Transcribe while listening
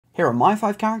Here are my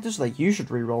 5 characters that you should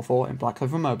reroll for in Black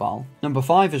Clover Mobile. Number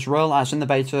 5 is ReRoll, as in the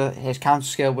beta, his counter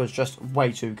skill was just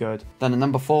way too good. Then at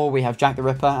number 4 we have Jack the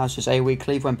Ripper, as his AoE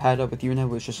cleave when paired up with Yuna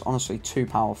was just honestly too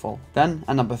powerful. Then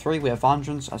at number 3 we have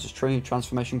Vengeance, as his Trinity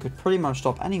transformation could pretty much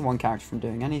stop any one character from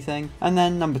doing anything. And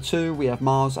then number 2 we have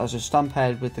Mars, as his stun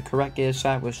paired with the correct gear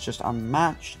set was just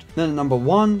unmatched. Then at number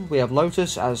 1 we have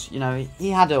Lotus, as you know, he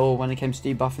had it all when it came to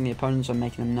debuffing the opponents and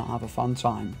making them not have a fun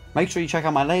time. Make sure you check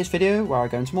out my latest video where I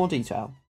go into more detail.